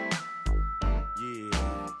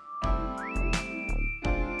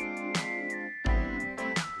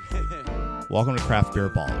welcome to Craft Beer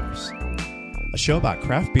Ballers, a show about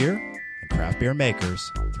craft beer and craft beer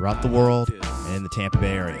makers throughout the world and in the Tampa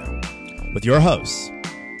Bay area, with your hosts,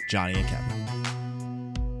 Johnny and Kevin.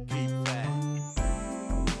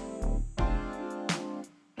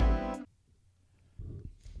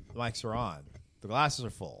 The mics are on. The glasses are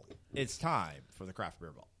full. It's time for the Craft Beer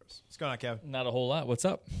Ballers. What's going on, Kevin? Not a whole lot. What's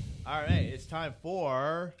up? All right, it's time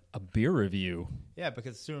for A beer review. Yeah,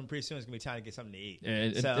 because pretty soon it's gonna be time to get something to eat.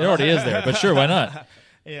 It already is there, but sure, why not?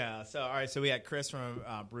 Yeah. So all right, so we got Chris from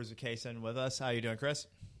Brews with Kason with us. How you doing, Chris?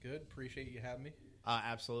 Good. Appreciate you having me.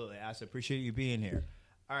 Absolutely. I appreciate you being here.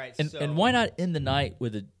 All right. And why not end the night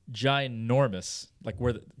with a ginormous, like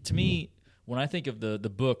to me, when I think of the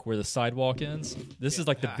book where the sidewalk ends, this is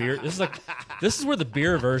like the beer. This is where the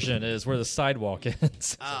beer version is, where the sidewalk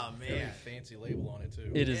ends. Oh Very man, fancy label on it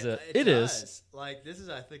too. It is. It is. Like this is,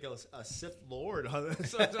 I think, a Sith Lord on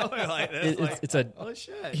this. Something like this. It's a oh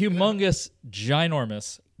shit, humongous,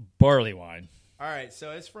 ginormous barley wine. All right,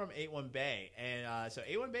 so it's from 81 Bay, and so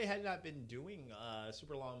 81 Bay had not been doing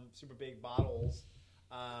super long, super big bottles,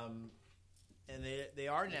 and they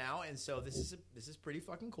are now, and so this is pretty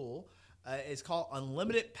fucking cool. It's called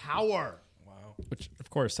Unlimited Power. Wow. Which, of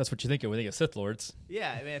course, that's what you think of when you think of Sith Lords.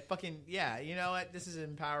 Yeah, I mean, fucking yeah. You know what? This is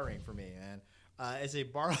empowering for me, man. It's a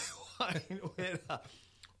barley wine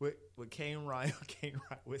with cane rye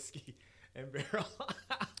whiskey and barrel.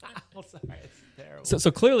 I'm sorry, it's terrible.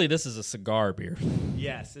 So clearly, this is a cigar beer.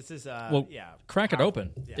 Yes, this is. Crack it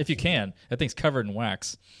open if you can. That thing's covered in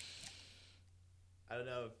wax. I don't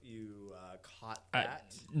know if you caught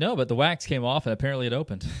that. No, but the wax came off, and apparently it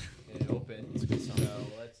opened. It opened. So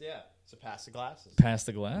So pass the glasses. Pass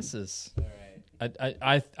the glasses. All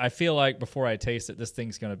right. I feel like before I taste it, this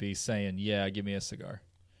thing's going to be saying, yeah, give me a cigar.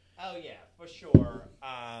 Oh yeah, for sure.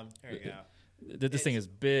 Here you go. This thing is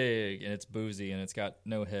big, and it's boozy, and it's got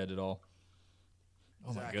no head at all. Oh,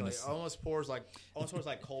 Exactly. my goodness. Almost pours like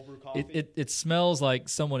cold brew coffee. It smells like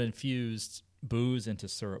someone infused booze into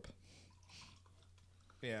syrup.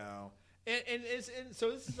 You know,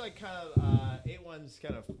 so this is like kind of 81's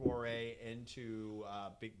kind of foray into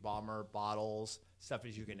big bomber bottles, stuff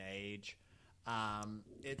that you can age.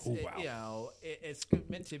 It's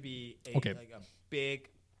meant to be like a big,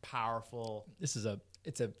 powerful. It's a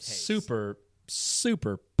super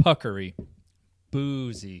puckery,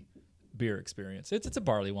 boozy beer experience. It's a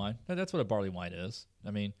barley wine. That's what a barley wine is.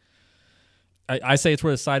 I mean, I say it's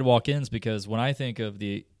where the sidewalk ends because when I think of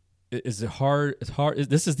this is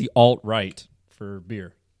the alt-right for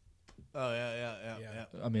beer. Oh yeah.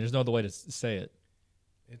 I mean, there's no other way to say it.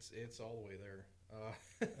 It's all the way there.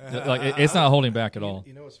 It's not holding back at all.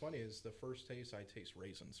 You know what's funny is the first taste I taste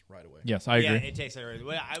raisins right away. Yes, I agree. Yeah, it tastes like raisins.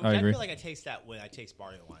 I agree. Feel like I taste that when I taste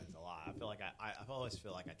barley wines a lot. I feel like I always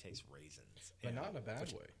feel like I taste raisins, But not in a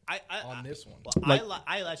bad way. On this one. Well,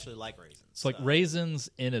 I actually like raisins. It's like raisins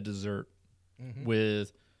in a dessert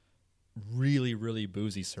with really, really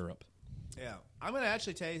boozy syrup. Yeah, I'm gonna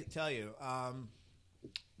actually tell you,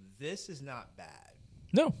 this is not bad.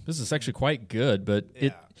 No, this is actually quite good, but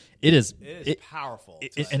Yeah. it is powerful.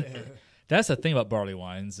 and that's the thing about barley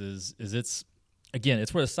wines is it's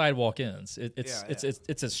where the sidewalk ends.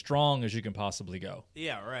 It's as strong as you can possibly go.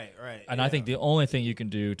 Yeah, right. And I think the only thing you can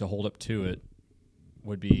do to hold up to it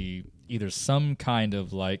would be either some kind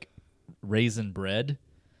of like raisin bread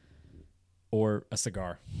or a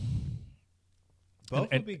cigar.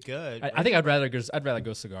 Both would be good. I think I'd rather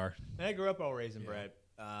go cigar. And I grew up on raisin bread.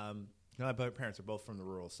 My parents are both from the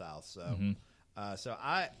rural South, so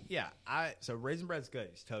so raisin bread's good.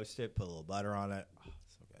 You just toast it, put a little butter on it. Oh,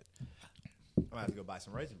 so good. I'm gonna have to go buy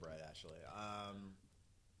some raisin bread actually.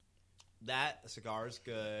 That cigar is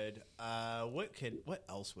good. What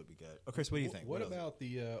else would be good? Oh, Chris, what do you think? What about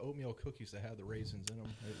the oatmeal cookies that have the raisins in them?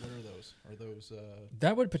 What are those? Are those?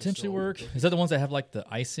 That would potentially work. cookies? Is that the ones that have like the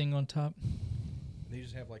icing on top? They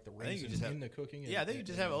just have like the I think you raisins just have- in the cooking. Yeah, I think you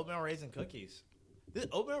just have oatmeal raisin cookies. The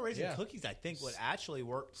oatmeal raisin cookies, I think, would actually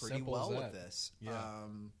work pretty Simple well as with that. this. Yeah.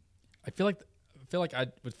 I feel like I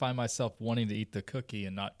would find myself wanting to eat the cookie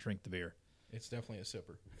and not drink the beer. It's definitely a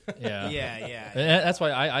sipper. Yeah, Yeah. And that's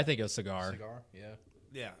why I think a cigar. Cigar,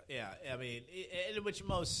 yeah. Yeah. I mean, which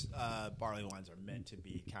most barley wines are meant to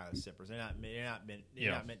be kind of sippers. They're not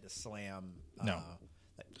meant to slam. No.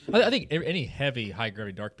 I think any heavy, high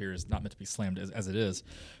gravity dark beer is not meant to be slammed as it is,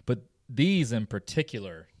 but these in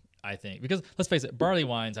particular, I think, because let's face it, barley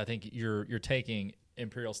wines. I think you're taking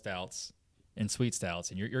imperial stouts and sweet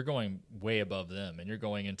stouts, and you're going way above them, and you're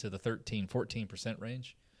going into the 13-14%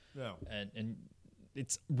 range. Yeah. And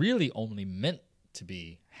it's really only meant to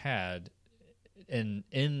be had in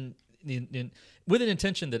with an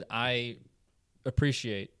intention that I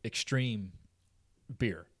appreciate extreme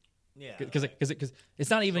beer. Yeah, Because it's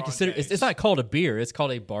not even Strong considered. It's taste. not called a beer. It's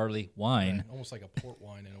called a barley wine. Right, almost like a port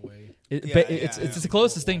wine in a way. It's the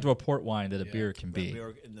closest thing to a port wine that a beer can be.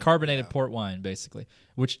 Carbonated port wine, basically,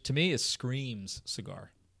 which to me is screams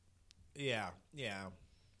cigar. yeah.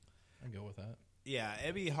 I go with that. Yeah,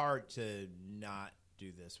 it'd be hard to not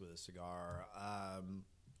do this with a cigar.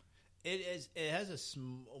 It has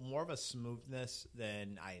more of a smoothness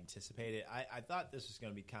than I anticipated. I thought this was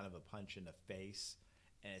going to be kind of a punch in the face,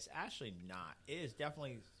 and it's actually not. It is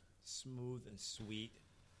definitely smooth and sweet,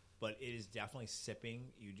 but it is definitely sipping.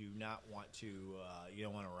 You do not want to. You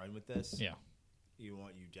don't want to run with this. Yeah, You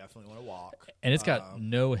definitely want to walk. and it's got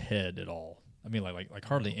no head at all. I mean, like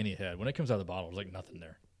hardly any head. When it comes out of the bottle, there's like nothing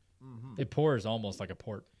there. It pours almost like a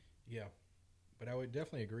port. Yeah, but I would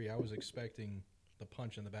definitely agree. I was expecting the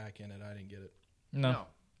punch in the back end, and I didn't get it. No.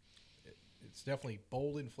 It's definitely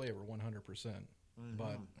bold in flavor, 100%.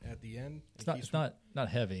 But at the end, It's not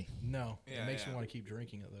heavy. No, Yeah, it makes me yeah. want to keep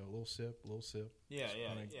drinking it though. A little sip. Yeah, Just yeah,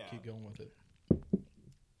 wanna yeah. Keep going with it.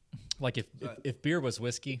 Like if beer was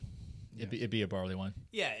whiskey, it'd be a barley wine.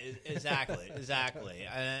 Yeah, exactly.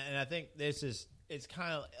 And I think it's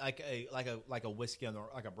kind of like a whiskey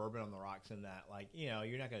like a bourbon on the rocks in that, like,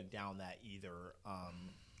 you're not going to down that either,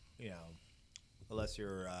 unless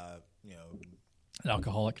you're An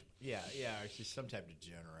alcoholic. or it's just some type of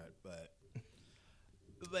degenerate, but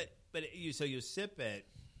you sip it.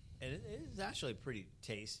 And it is actually pretty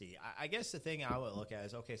tasty. I guess the thing I would look at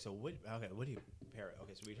is, so what do you pair it?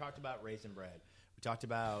 Okay, so we talked about raisin bread. We talked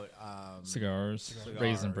about Cigars,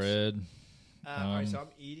 raisin bread. all right, so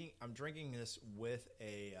I'm drinking this with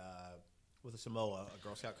a Samoa, a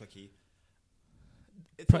Girl Scout cookie.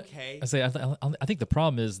 It's okay. I think the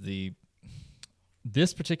problem is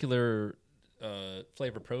this particular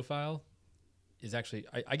flavor profile is actually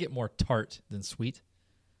I get more tart than sweet.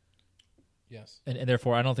 Yes. And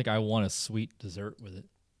therefore, I don't think I want a sweet dessert with it.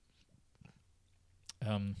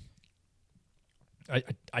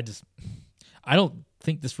 I don't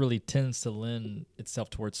think this really tends to lend itself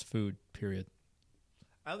towards food. Period.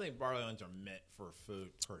 I don't think barley wines are meant for food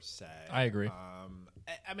per se. I agree.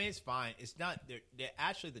 I mean, it's fine. It's not.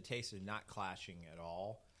 Actually, the taste is not clashing at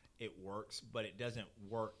all. It works, but it doesn't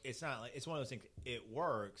work. It's not like it's one of those things. It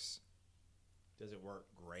works. Does it work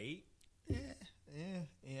great?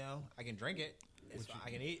 I can drink it. It's fine. I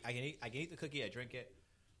can eat the cookie. I drink it.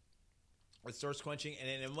 It starts quenching, and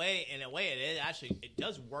in a way, it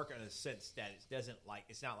does work in a sense that it doesn't like.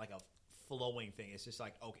 It's not like a flowing thing. It's just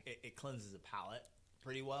like it cleanses the palate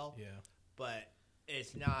pretty well. Yeah. But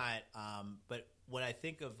it's not. But when I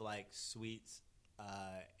think of like sweets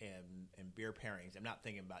and beer pairings, I'm not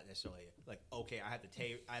thinking about necessarily like I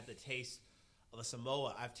have the taste of a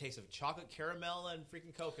Samoa. I have taste of chocolate caramel and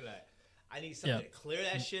freaking coconut. I need something to clear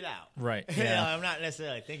that shit out. Right. I'm not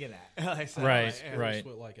necessarily thinking that. Right.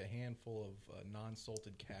 With like a handful of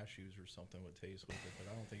non-salted cashews or something would taste with it, but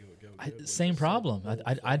I don't think it would go good. with Same the problem. bold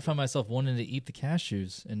I'd flavor. find myself wanting to eat the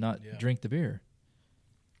cashews and not drink the beer.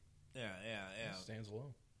 Yeah. It stands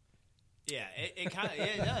alone. Yeah, it kind of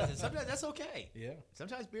it does. And sometimes that's okay. Yeah.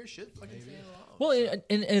 Sometimes beer should fucking stand alone. Well,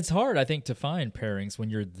 and it's hard, I think, to find pairings when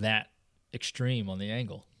you're that extreme on the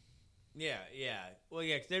angle. Yeah. Well,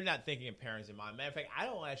 yeah, 'cause they're not thinking of pairings in mind. Matter of fact, I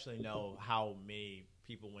don't actually know how many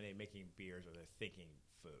people, when they're making beers, are they thinking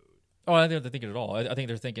food. Oh, I don't think they're thinking at all. I think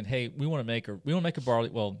they're thinking, hey, we want to make a barley.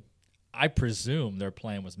 Well, I presume their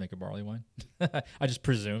plan was make a barley wine. I just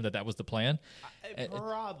presume that was the plan.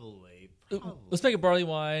 Probably. Let's make a barley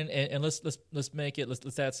wine, and let's make it.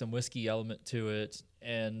 Let's add some whiskey element to it,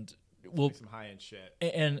 and we'll Like some high end shit.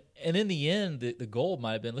 and in the end, the goal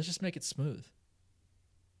might have been let's just make it smooth.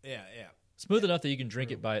 Yeah. Smooth enough that you can drink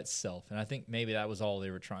it by itself, and I think maybe that was all they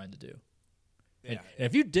were trying to do. Yeah. And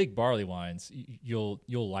if you dig barley wines, you'll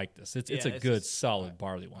like this. It's a this good, is- solid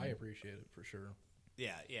barley wine. I appreciate it for sure.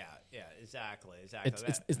 Yeah. Exactly.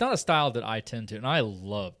 It's not a style that I tend to, and I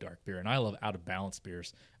love dark beer and I love out of balance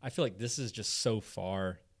beers. I feel like this is just so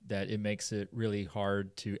far that it makes it really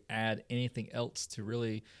hard to add anything else to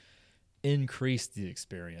really increase the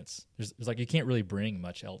experience. There's like you can't really bring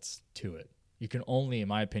much else to it. You can only, in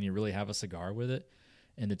my opinion, really have a cigar with it.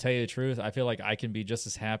 And to tell you the truth, I feel like I can be just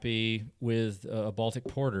as happy with a Baltic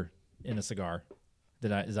Porter in a cigar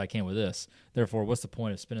as I can with this. Therefore, what's the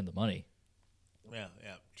point of spending the money? Yeah.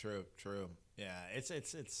 True. Yeah. It's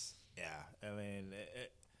yeah. I mean,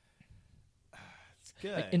 it's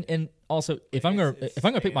good. And also, if I'm It's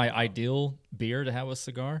gonna pick my standalone. ideal beer to have with a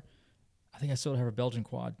cigar, I think I still have a Belgian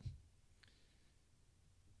Quad.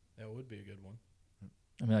 That would be a good one.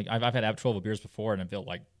 I mean, like I've had Ab 12 beers before, and I feel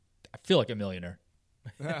like a millionaire.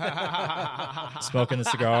 smoking the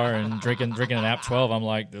cigar and drinking an App 12. I'm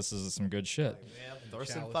like, this is some good shit. Man, throw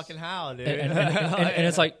some Chalice. fucking how, dude. And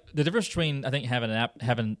it's like the difference between I think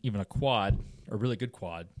having even a quad, a really good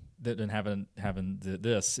quad, than having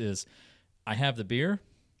this is, I have the beer,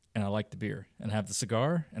 and I like the beer, and I have the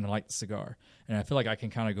cigar, and I like the cigar, and I feel like I can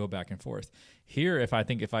kind of go back and forth. Here, if I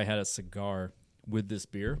had a cigar with this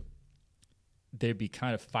beer, they'd be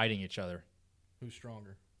kind of fighting each other. Who's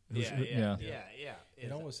stronger? yeah.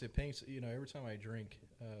 It almost it paints. Every time I drink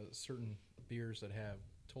certain beers that have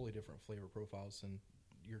totally different flavor profiles than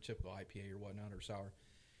your typical IPA or whatnot or sour,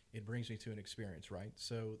 it brings me to an experience, right?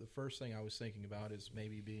 So the first thing I was thinking about is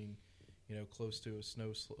maybe being, close to a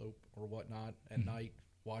snow slope or whatnot at night,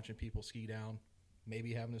 watching people ski down,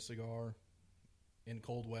 maybe having a cigar in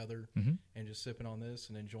cold weather, and just sipping on this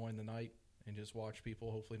and enjoying the night. And just watch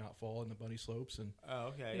people hopefully not fall in the bunny slopes and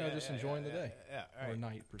just enjoying the day or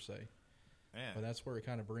night per se. Yeah. But that's where it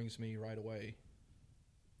kind of brings me right away.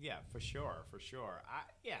 Yeah, for sure.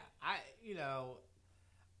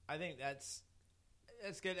 I think that's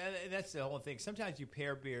good. And that's the whole thing. Sometimes you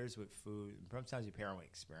pair beers with food. Sometimes you pair them with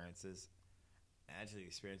experiences. And actually, the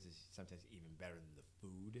experience is sometimes even better than the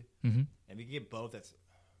food. Mm-hmm. And if you get both, that's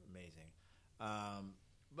amazing.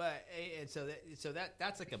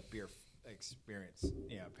 That's like a beer experience,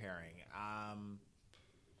 pairing.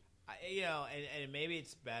 And maybe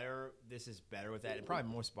it's better. This is better with that, and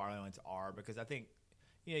probably most barley wines are, because I think,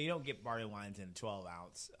 you don't get barley wines in a 12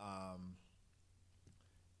 ounce.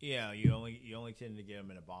 You only tend to get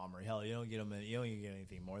them in a bomber. Hell, you don't get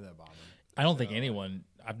anything more than a bomber. I don't think anyone.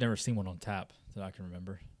 I've never seen one on tap that I can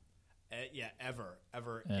remember. Ever,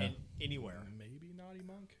 Yeah. anywhere. Maybe Naughty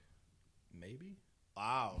Monk. Maybe.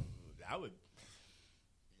 Wow, that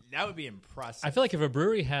would be impressive. I feel like if a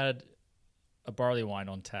brewery had a barley wine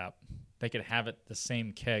on tap, they could have it the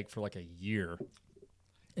same keg for like a year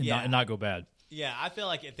and not go bad. Yeah, I feel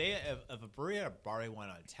like if a brewery had a barley wine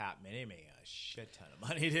on tap, man, they make a shit ton of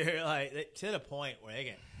money, dude. Like, to the point where they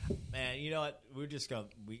can, man, you know what? We're just gonna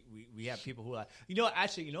we have people who are like, you know what?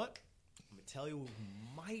 Actually, you know what? I'm gonna tell you who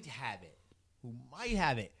might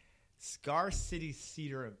have it. Scar City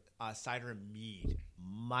Cider and Mead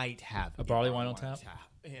might have A barley wine on tap?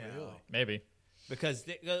 Yeah. Really? Maybe. Because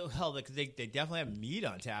they definitely have mead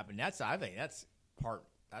on tap, and that's part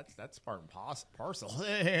and parcel.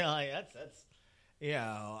 Like that's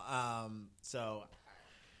so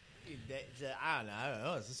I don't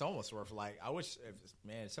know. It's just almost worth, like, I wish,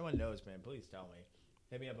 if someone knows, man, please tell me.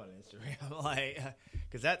 Hit me up on Instagram, like,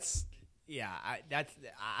 because that's. Yeah,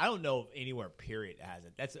 I don't know if anywhere period has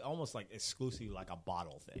it. That's almost like exclusively like a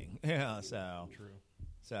bottle thing. Yeah, so True.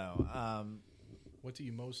 So, What do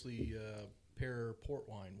you mostly pair port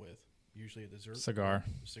wine with? Usually a dessert? Cigar.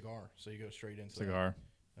 Cigar. So you go straight into Cigar.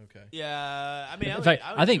 That. Okay. yeah, I mean, In fact,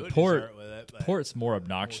 I think do a port dessert with it, but port's more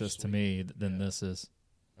obnoxious to sweet. me than Yeah. this is.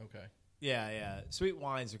 Okay. yeah, sweet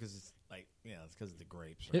wines, because it's like, it's because of the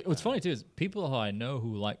grapes. What's funny too is people who I know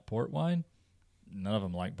who like port wine, none of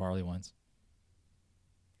them like barley wines.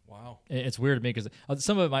 Wow. It's weird to me because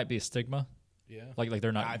some of it might be a stigma, Yeah. like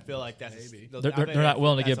they're not. I feel like that's Maybe. they're not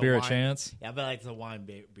willing to give beer a chance. Yeah, I feel like it's a wine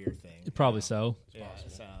beer thing. Probably so. Yeah,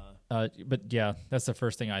 so. But yeah, that's the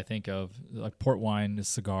first thing I think of. Like port wine is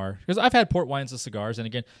cigar, because I've had port wines as cigars, and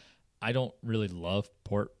again, I don't really love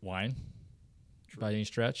port wine by any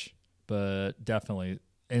stretch, but definitely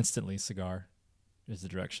instantly cigar is the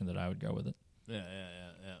direction that I would go with it. Yeah.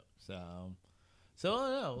 So I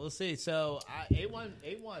don't know. We'll see. So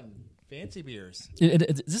A1 fancy beers.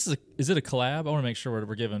 Is it a collab? I want to make sure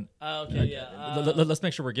we're giving. Okay, yeah. Let's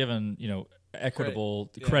make sure we're giving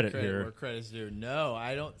equitable credit here. Where credit's due. No,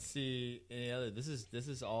 I don't see any other. This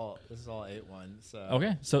is all A1. So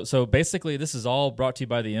Okay, so basically, this is all brought to you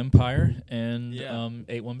by the Empire and Yeah.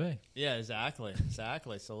 81 Bay. Yeah, exactly.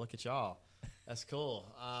 So look at y'all. That's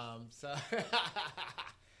cool.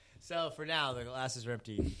 So for now, the glasses are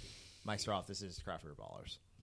empty. Mics are off. This is Craft Beer Ballers.